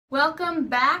Welcome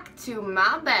back to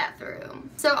my bathroom.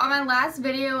 So on my last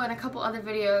video and a couple other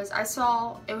videos, I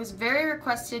saw it was very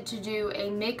requested to do a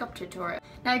makeup tutorial.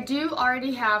 Now I do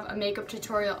already have a makeup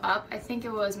tutorial up. I think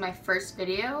it was my first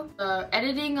video. The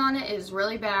editing on it is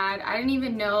really bad. I didn't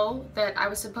even know that I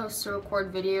was supposed to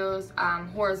record videos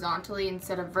horizontally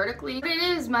instead of vertically. But it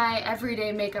is my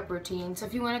everyday makeup routine, so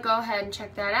if you want to go ahead and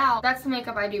check that out, that's the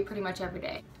makeup I do pretty much every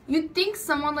day. You'd think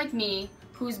someone like me,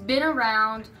 who's been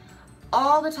around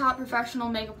all the top professional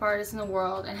makeup artists in the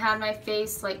world and had my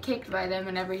face like caked by them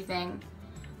and everything,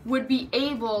 would be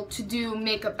able to do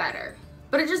makeup better.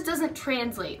 But it just doesn't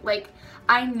translate. Like,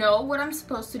 I know what I'm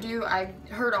supposed to do, I've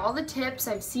heard all the tips,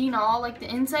 I've seen all like the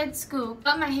inside scoop,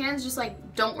 but my hands just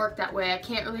like don't work that way. I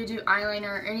can't really do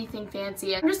eyeliner or anything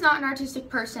fancy. I'm just not an artistic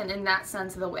person in that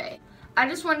sense of the way. I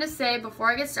just wanted to say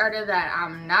before I get started that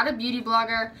I'm not a beauty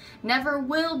blogger, never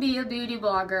will be a beauty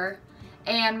blogger.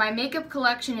 And my makeup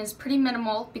collection is pretty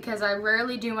minimal because I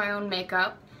rarely do my own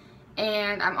makeup,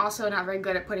 and I'm also not very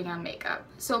good at putting on makeup.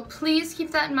 So please keep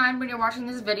that in mind when you're watching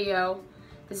this video.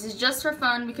 This is just for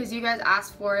fun because you guys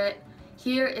asked for it.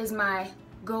 Here is my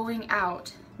going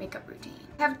out makeup routine.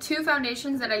 I have two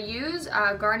foundations that I use,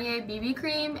 Garnier BB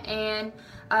Cream and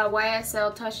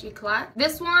YSL Touche Eclat.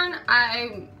 This one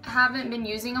I haven't been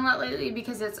using a lot lately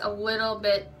because it's a little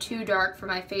bit too dark for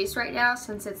my face right now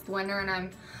since it's winter and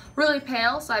I'm really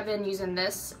pale, so I've been using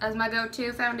this as my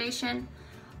go-to foundation.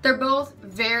 They're both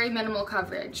very minimal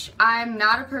coverage. I'm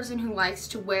not a person who likes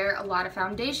to wear a lot of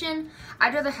foundation.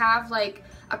 I'd rather have like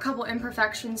a couple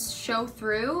imperfections show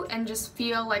through and just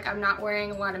feel like I'm not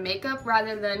wearing a lot of makeup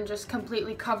rather than just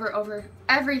completely cover over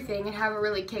everything and have a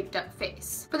really caked up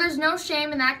face. But there's no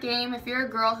shame in that game. If you're a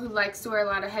girl who likes to wear a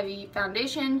lot of heavy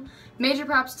foundation, major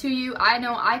props to you. I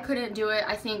know I couldn't do it.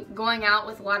 I think going out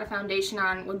with a lot of foundation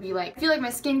on would be like, I feel like my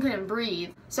skin couldn't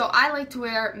breathe. So I like to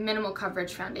wear minimal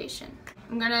coverage foundation.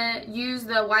 I'm gonna use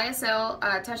the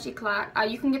YSL Touche Eclat.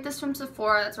 You can get this from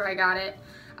Sephora, that's where I got it.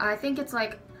 I think it's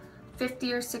like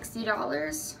 $50 or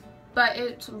 $60, but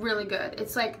it's really good.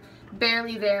 It's like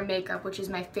barely there makeup, which is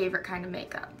my favorite kind of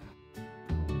makeup.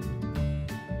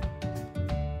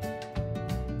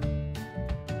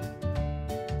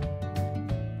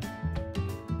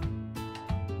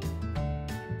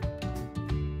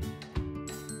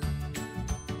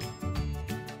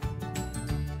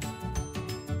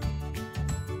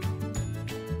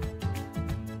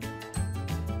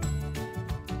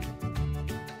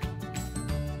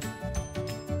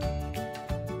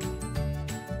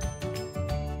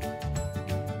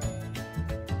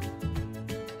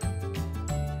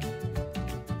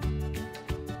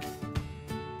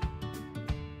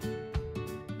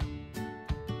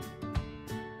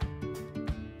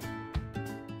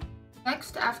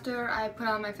 Next, after I put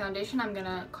on my foundation, I'm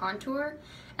gonna contour,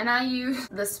 and I use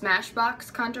the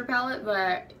Smashbox contour palette,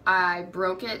 but I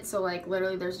broke it, so like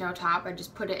literally there's no top. I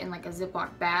just put it in like a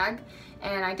Ziploc bag,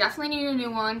 and I definitely need a new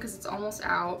one because it's almost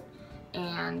out,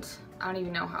 and I don't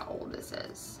even know how old this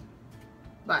is,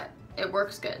 but it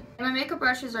works good. And my makeup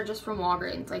brushes are just from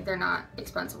Walgreens, like they're not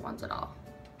expensive ones at all.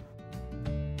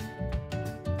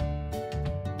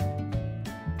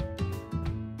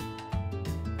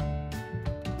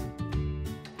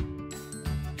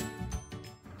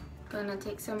 Gonna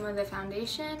take some of the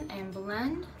foundation and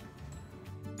blend.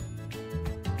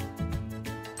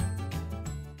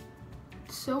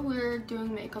 It's so weird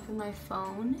doing makeup with my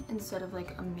phone instead of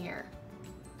like a mirror.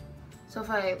 So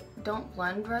if I don't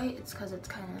blend right, it's because it's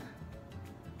kind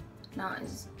of not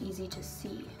as easy to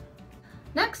see.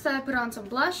 Next, I put on some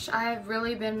blush. I've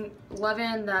really been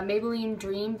loving the Maybelline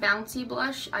Dream Bouncy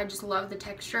blush. I just love the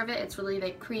texture of it. It's really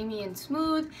like creamy and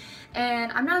smooth.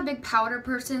 And I'm not a big powder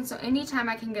person, so anytime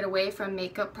I can get away from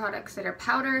makeup products that are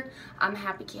powder, I'm a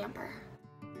happy camper.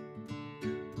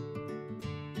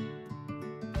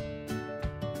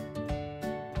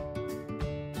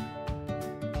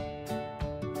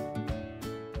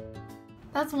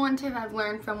 That's one tip I've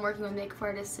learned from working with makeup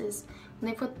artists is when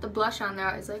they put the blush on there,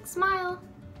 I was like, smile.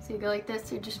 So you go like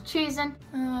this, you're just cheesing.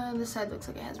 This side looks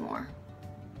like it has more.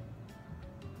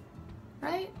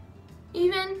 Right?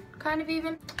 Even, kind of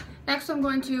even. Next I'm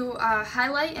going to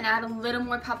highlight and add a little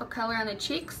more pop of color on the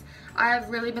cheeks. I've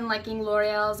really been liking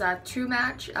L'Oreal's True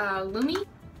Match Lumi.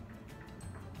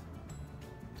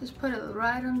 Just put it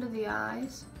right under the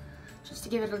eyes, just to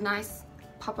give it a nice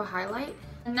pop of highlight.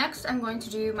 Next, I'm going to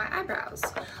do my eyebrows.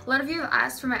 A lot of you have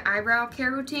asked for my eyebrow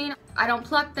care routine. I don't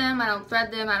pluck them, I don't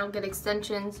thread them, I don't get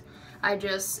extensions. I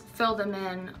just fill them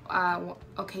in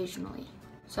occasionally.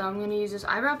 So I'm going to use this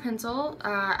eyebrow pencil.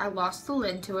 I lost the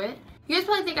lid to it. You guys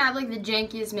probably think I have like the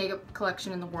jankiest makeup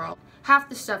collection in the world. half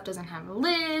the stuff doesn't have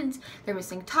lids, they're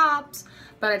missing tops,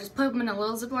 but I just put them in a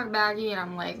little Ziploc baggie and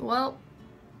I'm like, well,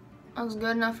 that was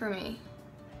good enough for me.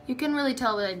 You can really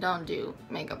tell that I don't do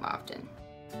makeup often.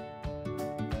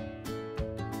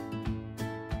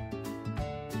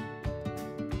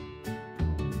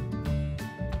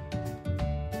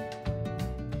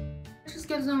 It just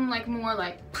gives them like more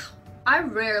like, I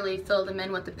rarely fill them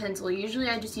in with the pencil. Usually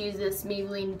I just use this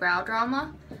Maybelline Brow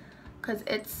Drama because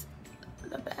it's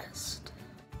the best.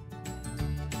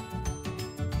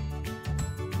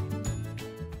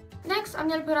 Next, I'm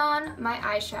gonna put on my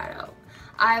eyeshadow.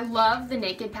 I love the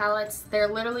Naked palettes. They're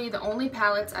literally the only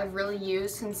palettes I've really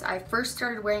used since I first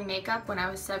started wearing makeup when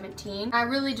I was 17. I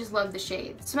really just love the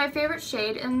shades. So my favorite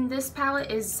shade in this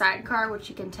palette is Sidecar, which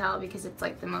you can tell because it's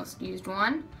like the most used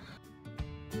one.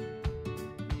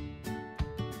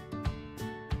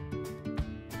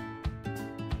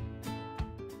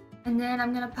 And then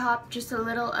I'm gonna pop just a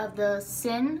little of the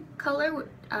Sin color.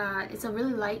 It's a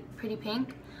really light, pretty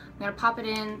pink. I'm gonna pop it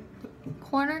in the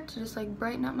corner to just like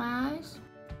brighten up my eyes.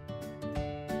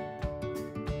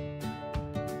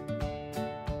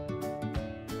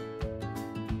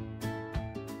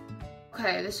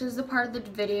 Okay, this is the part of the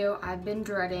video I've been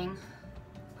dreading.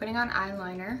 Putting on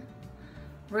eyeliner.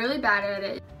 Really bad at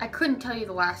it. I couldn't tell you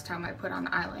the last time I put on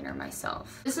eyeliner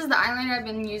myself. This is the eyeliner I've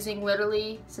been using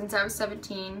literally since I was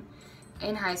 17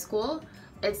 in high school.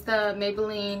 It's the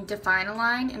Maybelline Define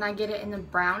line, and I get it in the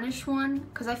brownish one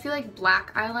because I feel like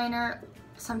black eyeliner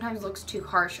sometimes looks too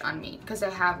harsh on me because I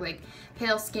have like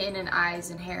pale skin and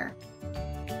eyes and hair.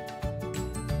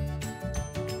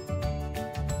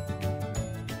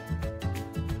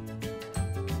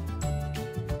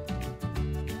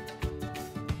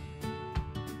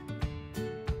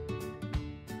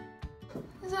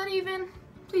 Is that even?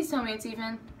 Please tell me it's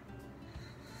even.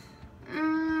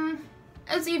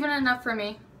 It's even enough for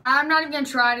me. I'm not even gonna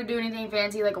try to do anything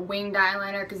fancy like a winged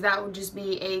eyeliner because that would just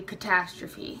be a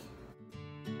catastrophe.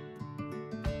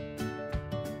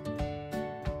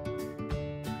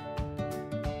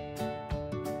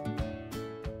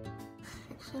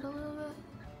 Fix it a little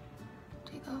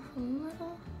bit. Take off a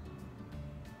little.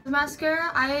 The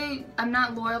mascara, I'm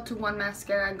not loyal to one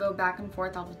mascara. I go back and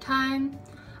forth all the time.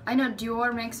 I know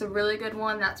Dior makes a really good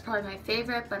one. That's probably my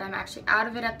favorite, but I'm actually out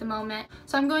of it at the moment.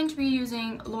 So I'm going to be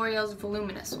using L'Oreal's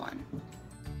Voluminous one.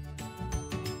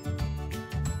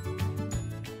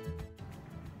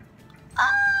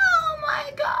 Oh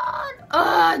my god!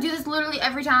 Ugh, I do this literally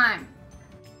every time.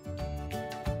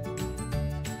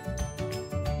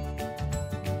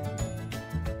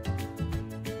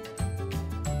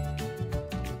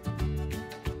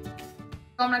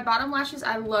 On my bottom lashes,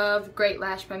 I love Great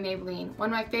Lash by Maybelline. One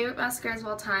of my favorite mascaras of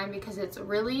all time because it's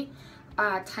really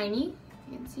tiny.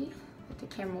 You can see if the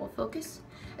camera will focus.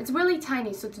 It's really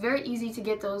tiny, so it's very easy to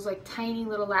get those like tiny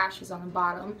little lashes on the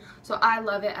bottom. So I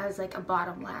love it as like a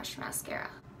bottom lash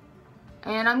mascara.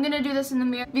 And I'm gonna do this in the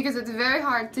mirror because it's very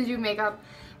hard to do makeup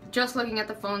just looking at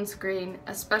the phone screen,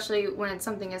 especially when it's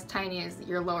something as tiny as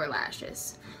your lower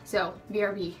lashes. So,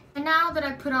 BRB. And now that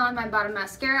I put on my bottom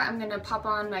mascara, I'm gonna pop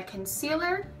on my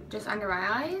concealer just under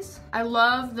my eyes. I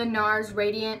love the NARS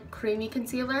Radiant Creamy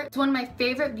Concealer. It's one of my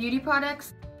favorite beauty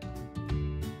products.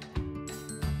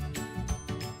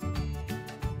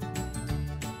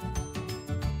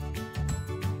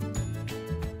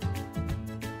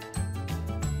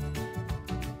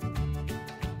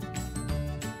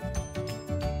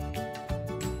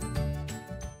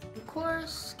 Of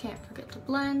course, can't forget to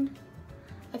blend.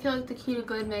 I feel like the key to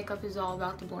good makeup is all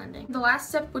about the blending. The last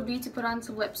step would be to put on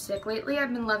some lipstick. Lately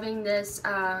I've been loving this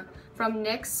from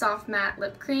NYX Soft Matte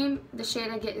Lip Cream. The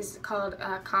shade I get is called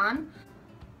Con.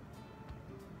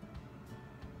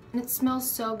 And it smells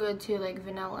so good too, like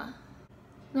vanilla.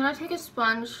 Then I take a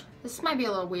sponge. This might be a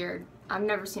little weird. I've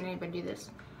never seen anybody do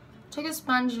this. Take a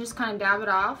sponge and just kind of dab it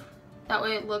off. That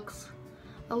way it looks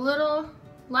a little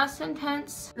less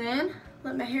intense. Then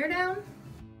let my hair down.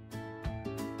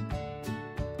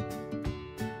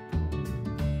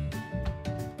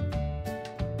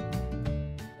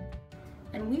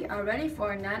 We are ready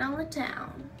for a night on the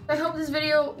town. I hope this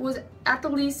video was at the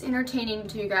least entertaining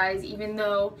to you guys, even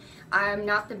though I'm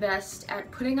not the best at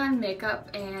putting on makeup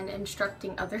and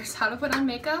instructing others how to put on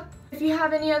makeup. If you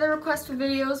have any other requests for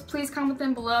videos, please comment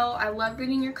them below. I love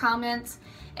reading your comments,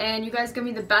 and you guys give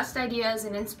me the best ideas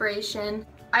and inspiration.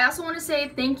 I also want to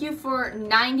say thank you for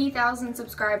 90,000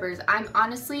 subscribers. I'm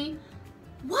honestly,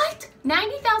 what?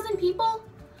 90,000 people?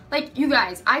 Like, you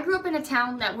guys, I grew up in a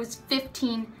town that was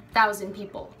 15,000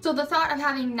 people. So the thought of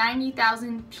having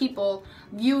 90,000 people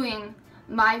viewing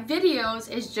my videos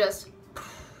is just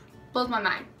blows my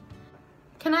mind.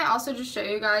 Can I also just show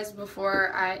you guys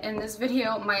before I end this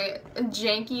video my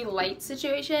janky light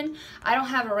situation? I don't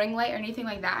have a ring light or anything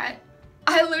like that.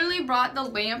 I literally brought the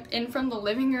lamp in from the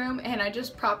living room and I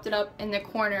just propped it up in the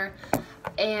corner,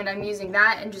 and I'm using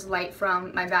that and just light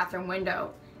from my bathroom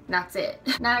window, and that's it.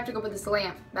 Now I have to go put this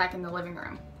lamp back in the living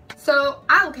room. So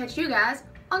I will catch you guys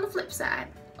on the flip side.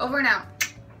 Over and out.